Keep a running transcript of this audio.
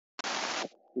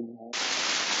Genau.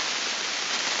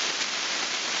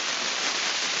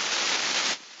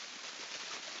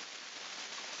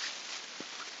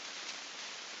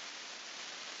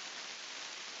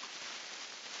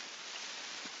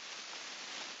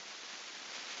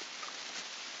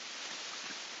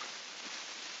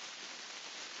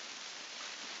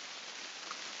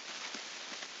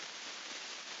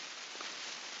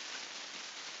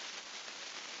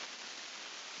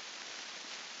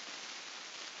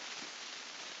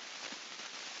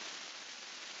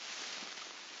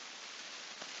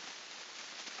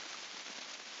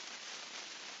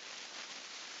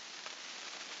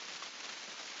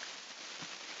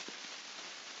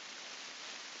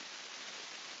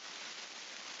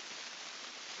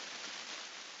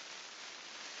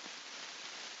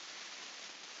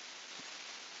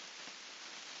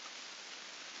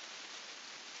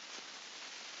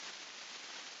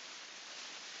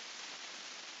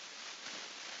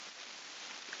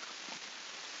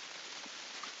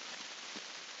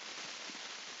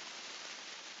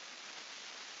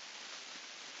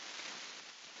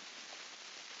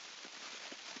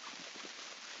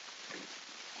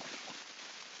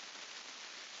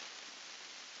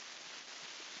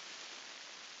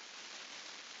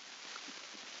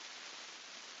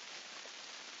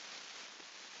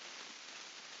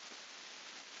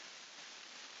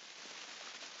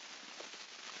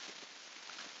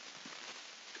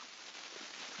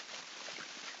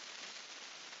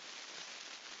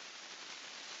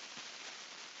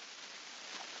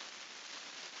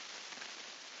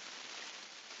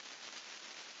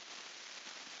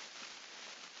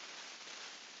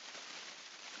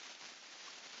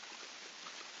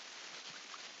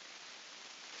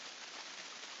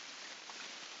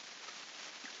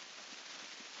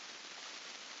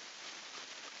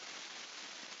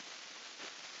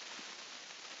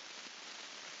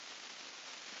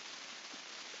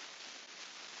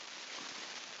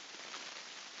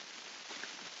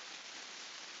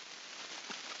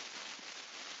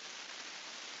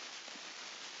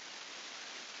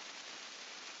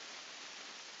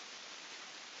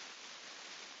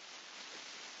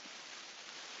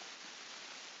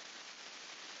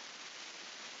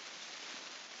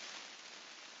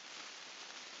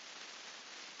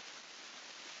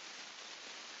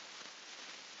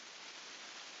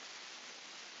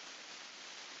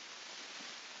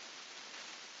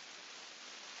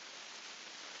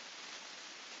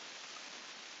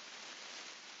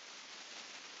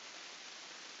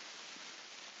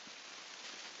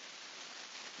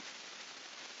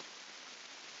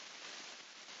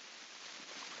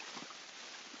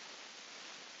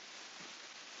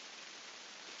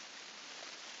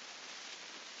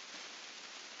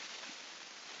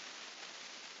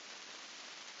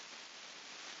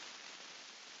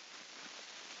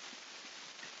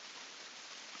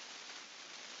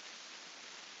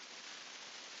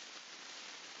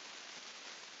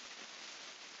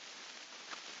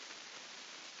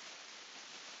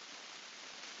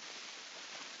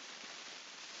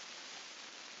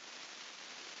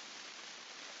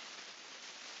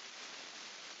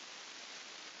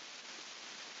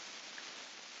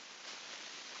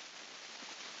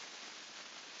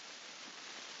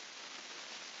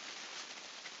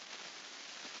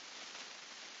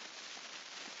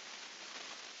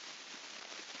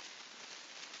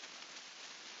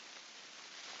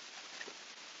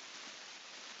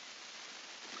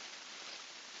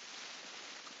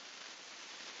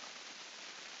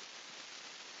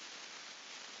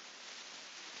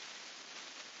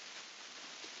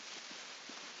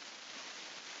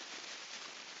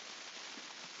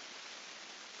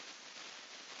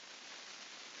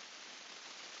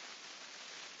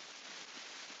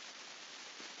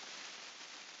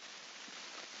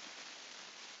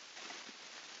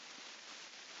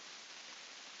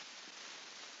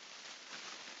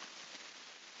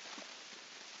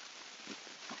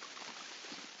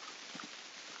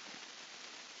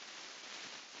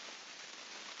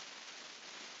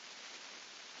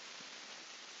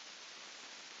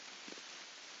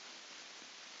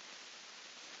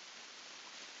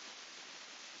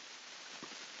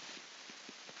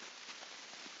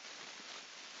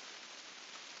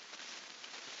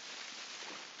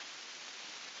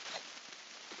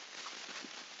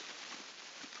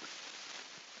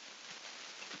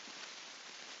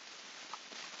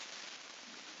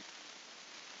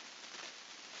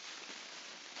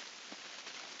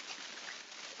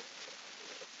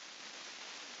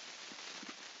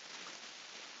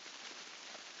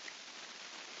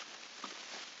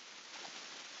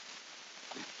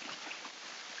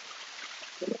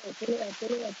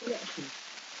 Pelea.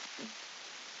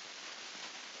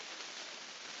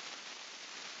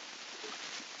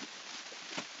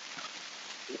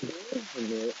 Hello.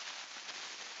 Hello.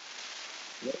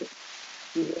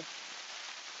 Hello.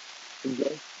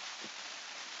 Hello.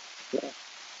 Yeah.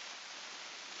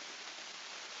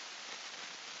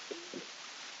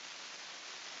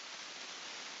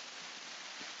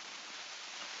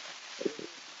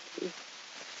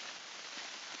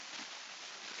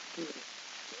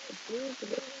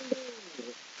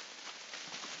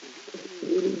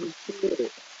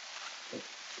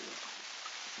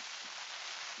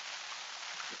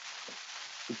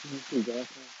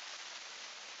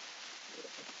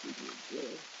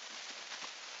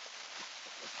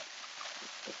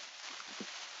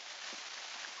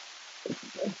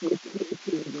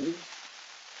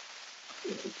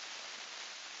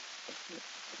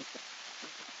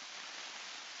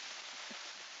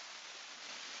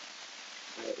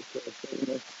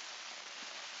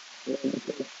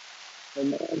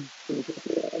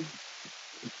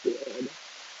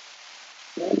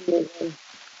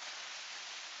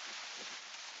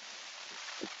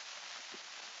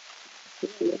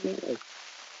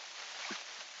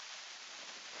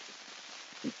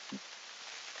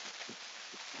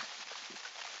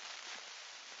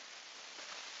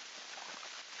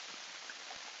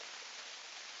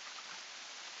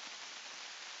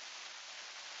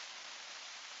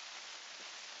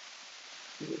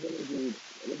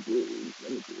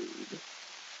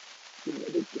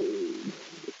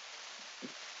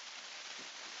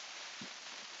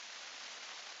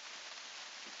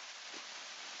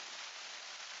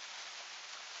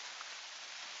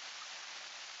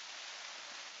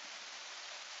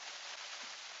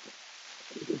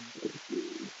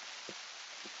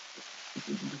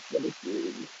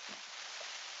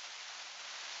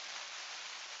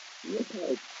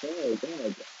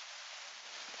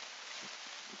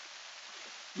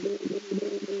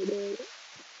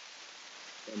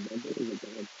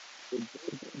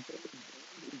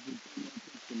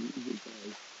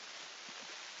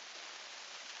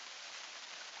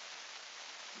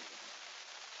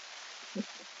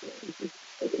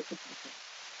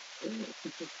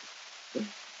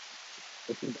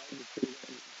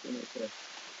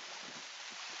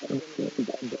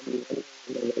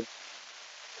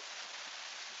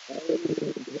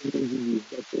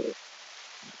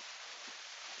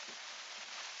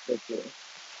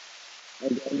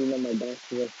 I'm going on my back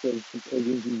to the field.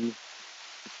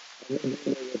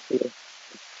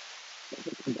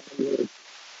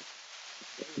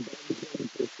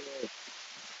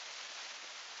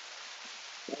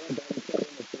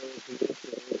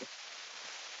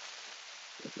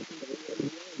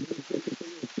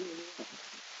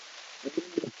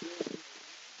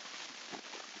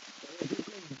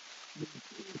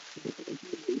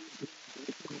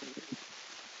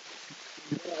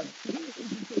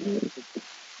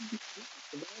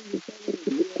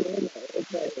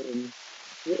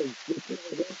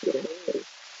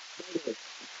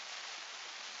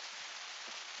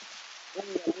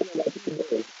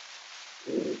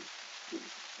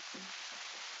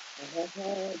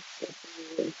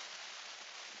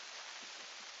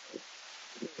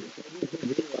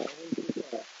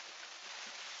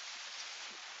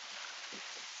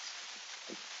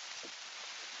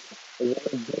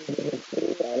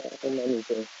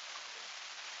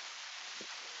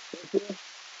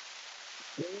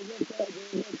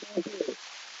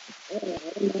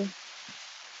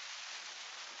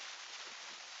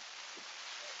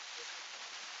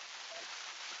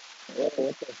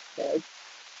 What the fuck?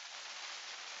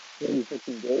 What are you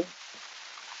fucking doing?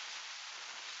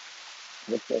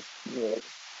 What the fuck?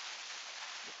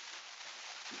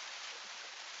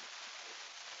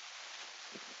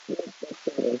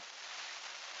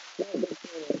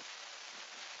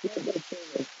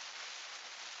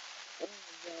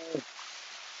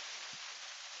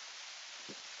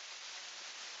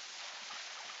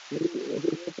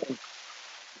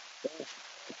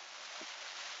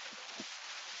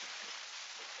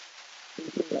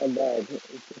 My bad.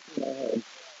 It's just in my head.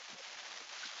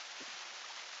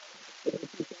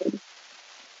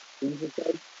 You just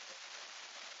said,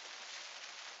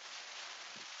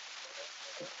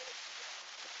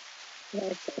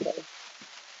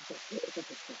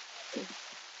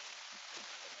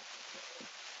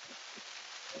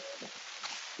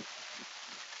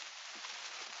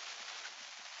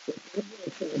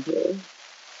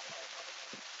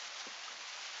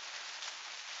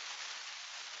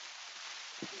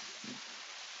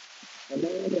 am I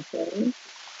on the phone?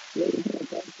 Maybe can I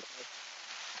talk?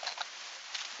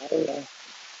 I don't know.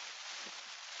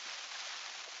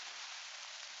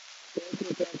 Thank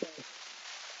you, Papa.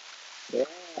 Yeah,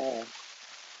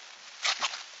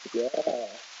 yeah,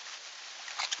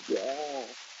 yeah.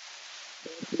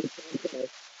 Thank you,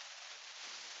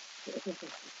 I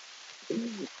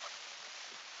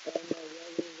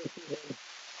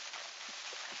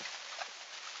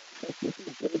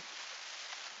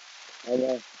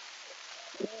know.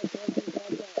 Yeah, something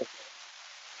podcast.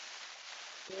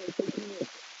 Yeah, 15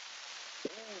 minutes.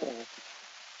 Yeah.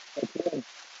 That's one.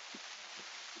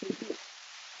 15 minutes.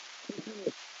 15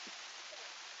 minutes.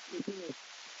 15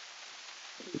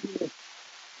 minutes.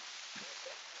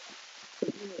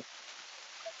 15 minutes.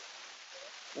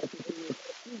 That's 15 minutes.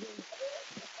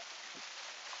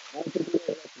 I think you know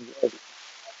that's good.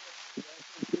 Yeah,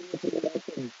 15 minutes of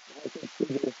lesson. I think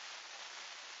Caesar.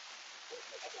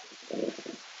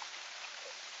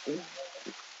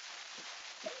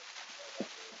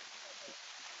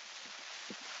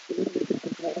 Caesar gets the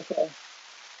Picasso.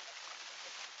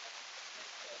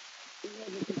 Caesar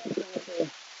gets the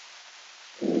Picasso.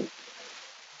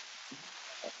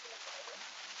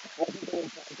 I think I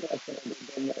would podcast when I did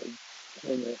done that.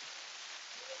 Turn it.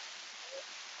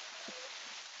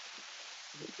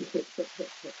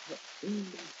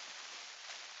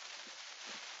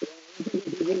 Yeah, I think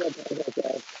it's even a podcast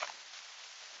guys.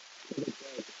 I think it's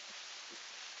right.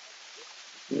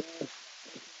 Yeah,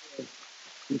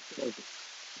 you said.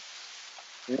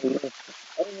 Yeah, yeah.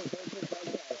 Oh, yeah, that's a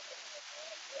podcast.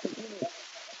 15 minutes.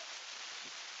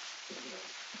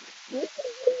 Yeah,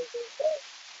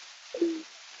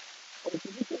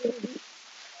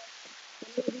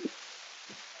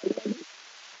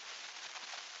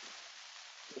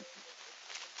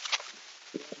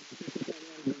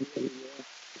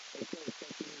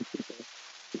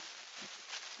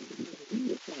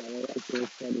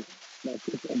 that's funny. My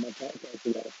sister on my podcast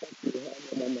is like, fuck you, hell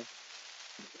no, mama.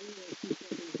 Anyway, she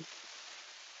said, exactly.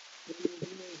 There you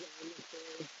go. I was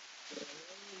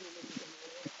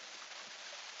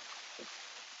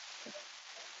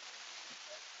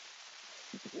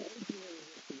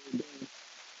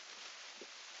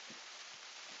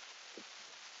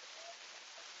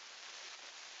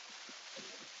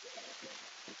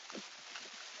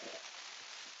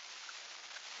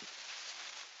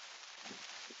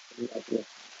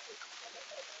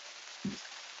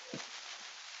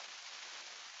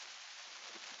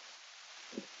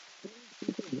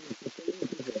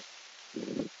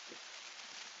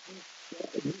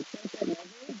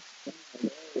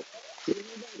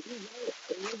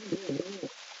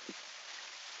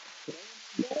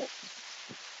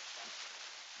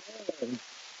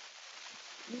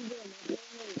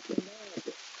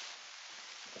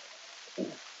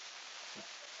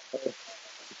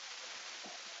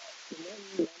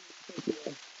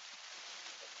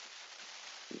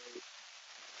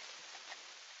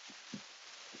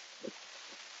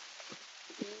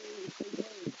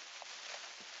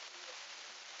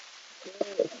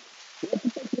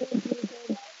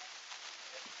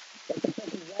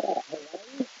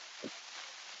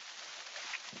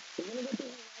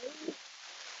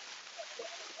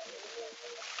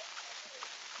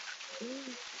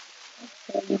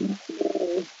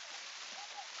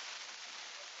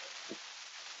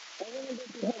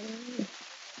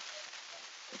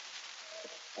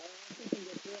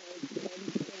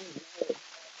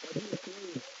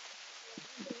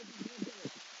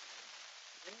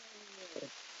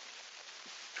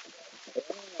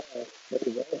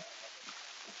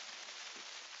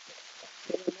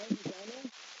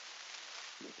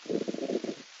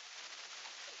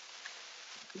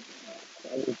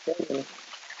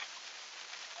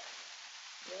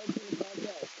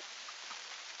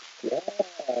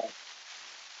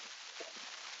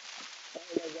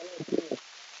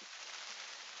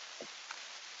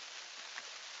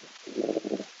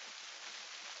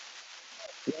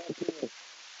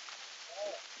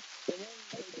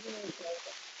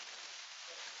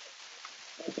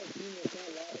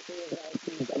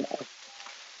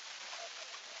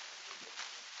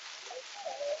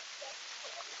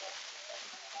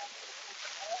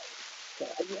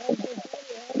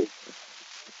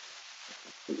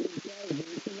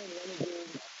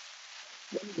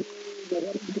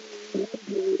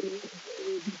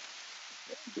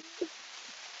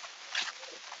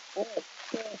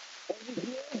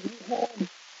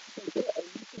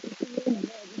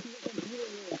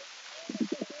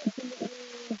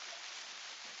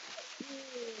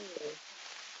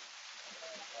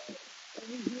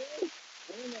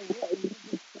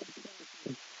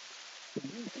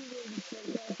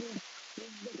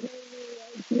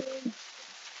saying,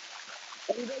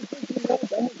 welcome to the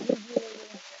podcast.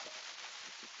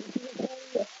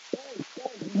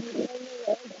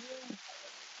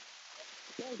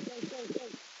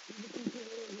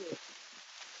 Yeah.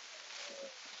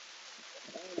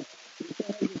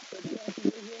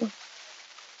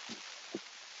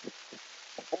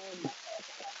 Oh, my God.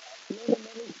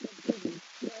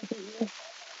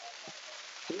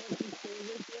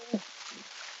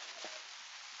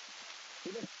 Who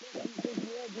the fuck do you think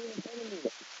you are being in front of me?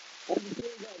 I'm the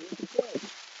field guy. What the fuck?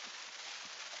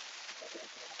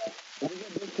 Look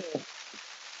at this here.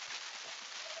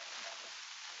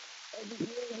 Over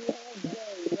here we have the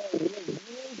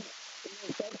Venus, the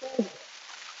Southside.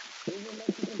 There's a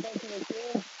Mexican person right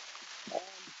there.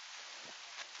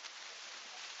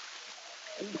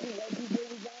 You see white people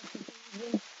we got for some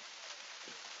reason.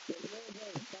 The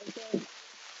Southside.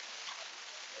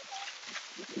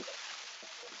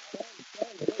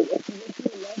 If you look to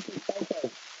your left, it's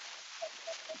Southside.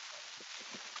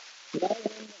 Now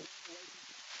we're in the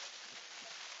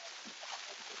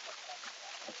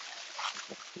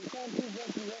you can't see what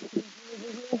the rest of these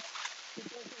over here. The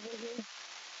rest over here.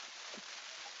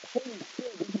 Holy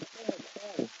shit, this is so much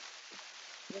fun.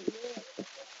 Right here,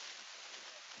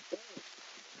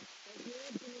 right here,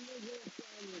 it's in the middle of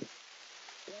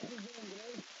Rapids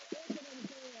Andrés. That's what I'm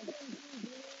saying. I'm trying to see,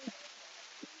 you know.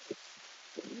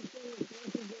 If you say it's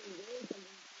Rapids Andrés, I'm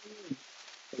going to tell you.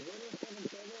 The little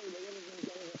 7-7 y luego les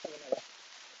enseñamos esta manera.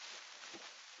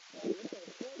 What the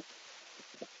fuck?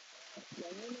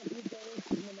 También aquí todo es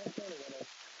nomás todo, bueno.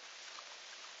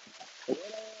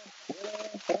 Huh?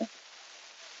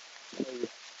 Maybe.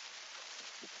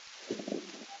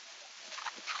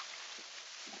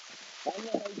 I don't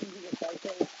know how you can do the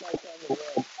cycle like on the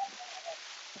road.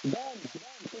 Done,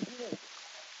 15 minutes.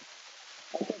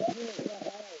 I said penis, not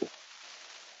high.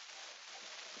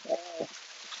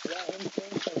 Yeah, him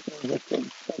saying something just to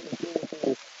fucking penis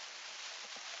thing.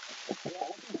 Yeah,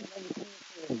 I think he's never seen this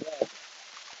thing in bed.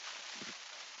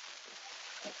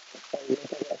 Oh, you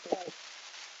look like that.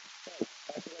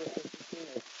 I forgot to say 15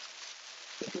 minutes.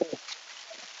 15 minutes.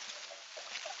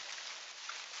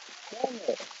 Damn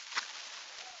it.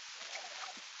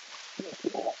 Yes,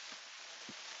 yeah.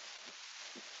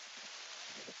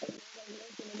 I think that he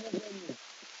opened the window.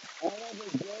 I have a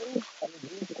Joe. I'm a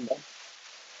drink number.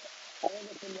 I have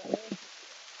a Pinero.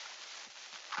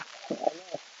 I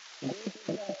know. Drink is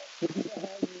that. This is a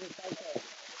hard to recycle.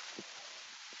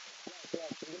 Yeah,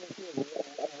 we're going to see a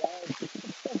wild.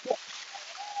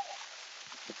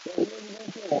 We're going to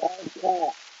see a wild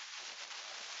cat.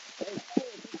 It's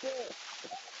shit.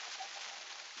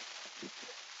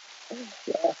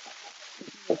 Yeah.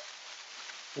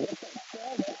 What the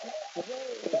fuck?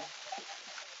 Wait.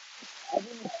 I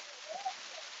didn't.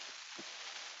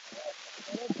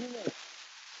 I don't see it.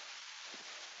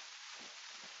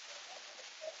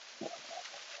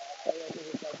 Oh, yeah, this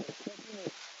is like a 15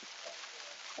 minutes.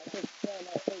 I said, spell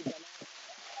my face, dumbass.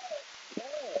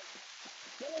 Spell it.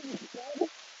 Spell it, you spell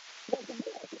it. What the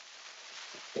fuck?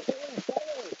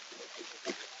 Spell it.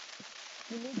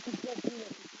 You need to spell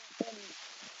penis. It's not funny.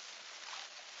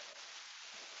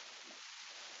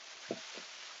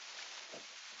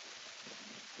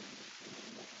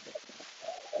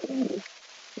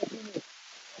 Spell penis.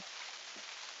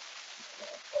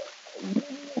 Give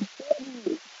me a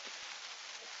study.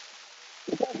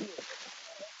 Get back here.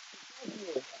 Get back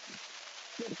here.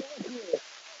 Get back here.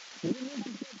 You need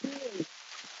to spell penis.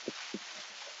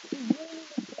 He's ruining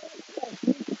the podcast.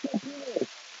 You need to spell penis.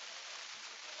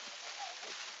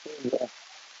 There you go.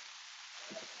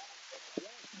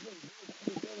 Yeah, she's been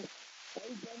good. Are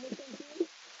you done with something?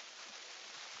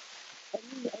 Are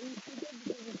you stupid?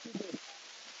 Because you're stupid.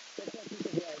 That's not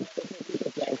stupid, man. That's not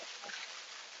stupid, man.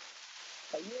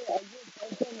 Are you a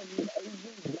person and are you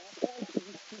being blacked? Or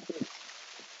you stupid?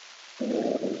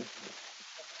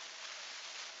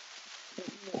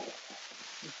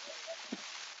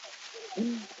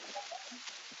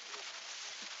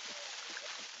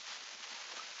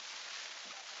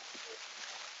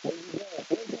 There you go.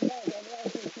 Where's the mic? I'm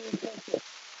asking a serious question.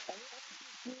 I'm asking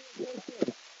a serious question.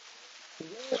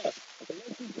 Yeah.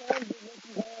 Lucky times or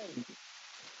lucky hands?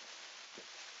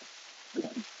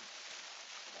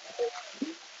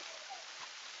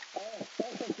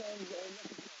 Special times or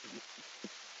lucky times?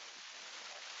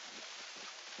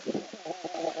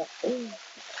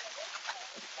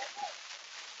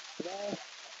 No,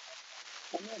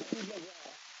 I'm not stupid like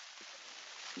that.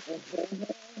 Okay, no.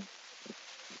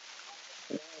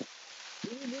 Do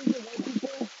you believe in white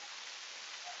people?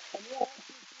 I'm not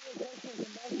asking a serious question.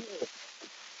 Come back here.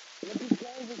 Lucky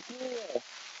times or cereal?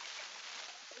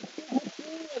 Stupid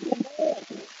cereal, come back.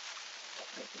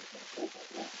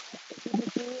 Stupid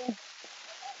cereal?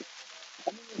 I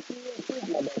mean, a cereal soup,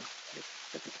 my bad.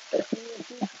 A cereal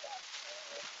soup?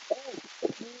 Oh,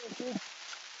 a cereal soup?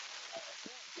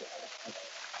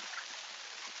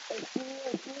 A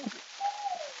cereal soup?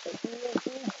 A cereal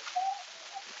soup?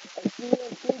 A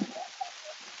cereal soup?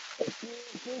 A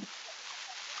cereal soup?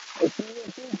 A cereal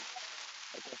soup?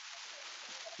 Okay.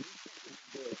 You fucking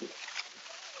bitch.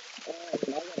 I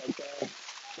gotta go.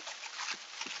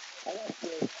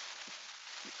 Yes.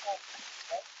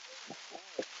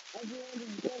 I just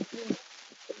wanted to question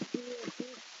if you were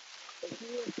sick, if you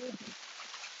were sick.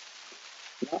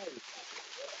 Nice.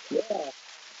 Yeah.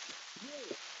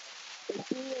 Yeah. If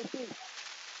you were sick,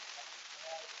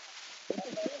 what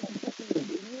the fuck is this,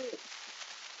 idiot?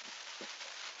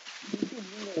 You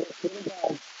should do that. I swear to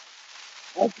God.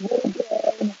 I swear to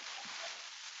God.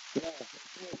 Yeah, I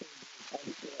swear to God.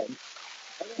 I swear.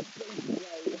 I got space to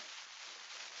play.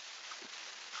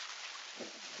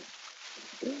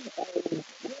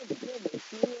 Good, if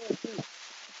you were sick,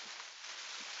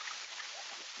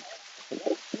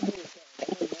 that's stupid as hell.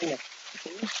 I don't know.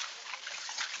 See?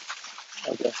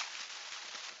 Okay.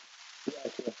 Yeah,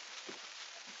 sure.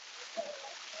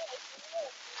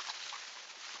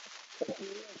 If you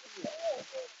were sick,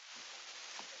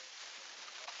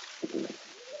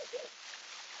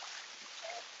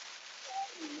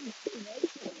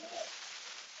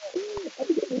 I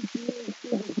think if you were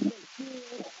sick, if you were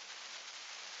serious,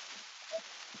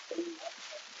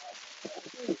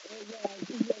 yeah, I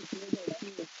think that's what that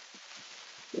too.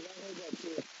 But I heard that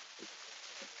too.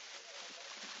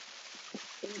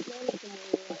 And it's not like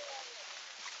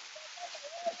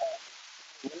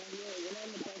when I'm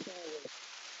in the park highway,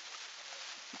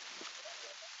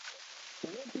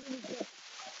 what do you say?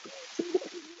 See,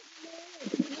 that's what you're man.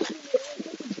 See, this is the ass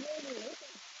at the building. What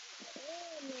the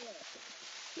hell, man?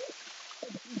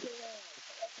 Let's beat your ass.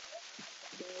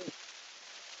 So,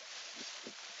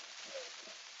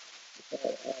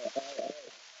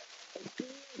 it's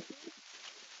serious, see?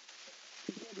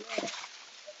 She said, yeah.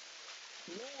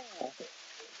 Yeah.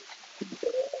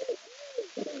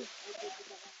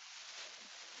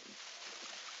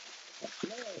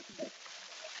 No,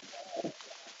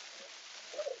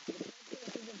 the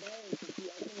podcast is embarrassing. See,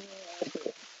 I can hear her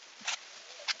answer.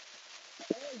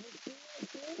 Oh, is it serious,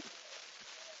 too?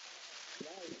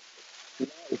 Nice.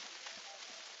 Nice.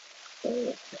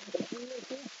 It's serious,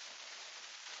 too?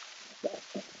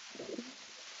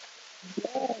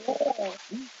 Yeah, yeah.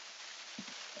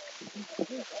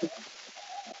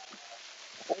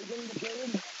 Are you getting the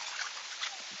period?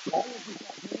 I don't know if you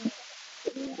got me.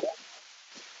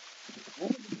 I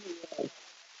want to be,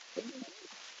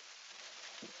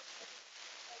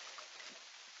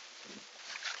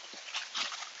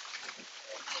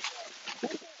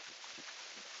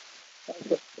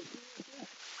 okay.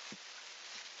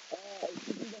 Is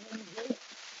she the homie Jake?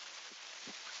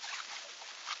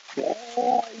 Yeah,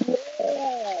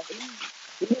 yeah.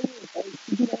 Yeah, is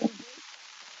she the homie Jake?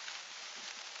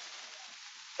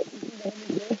 Is she the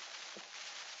homie Jake?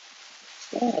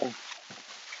 Yeah.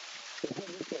 It's what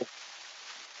this is.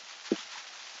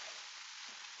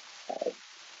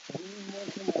 We need more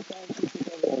from my time to see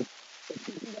everyone. Is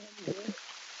she the homie Jake?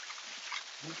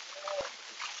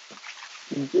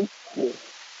 Exactly.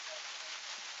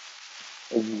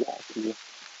 Exactly.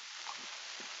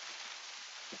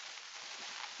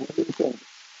 What do you think?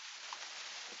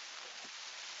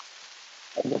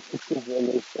 I guess this is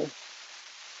realistic.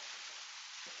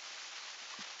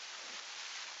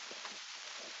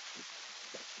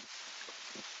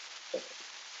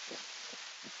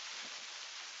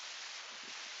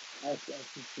 Ask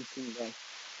if she can go.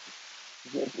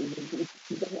 Yes, is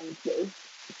she the homie Jake?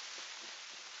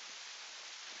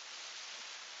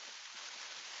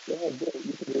 Go ahead, do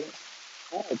it.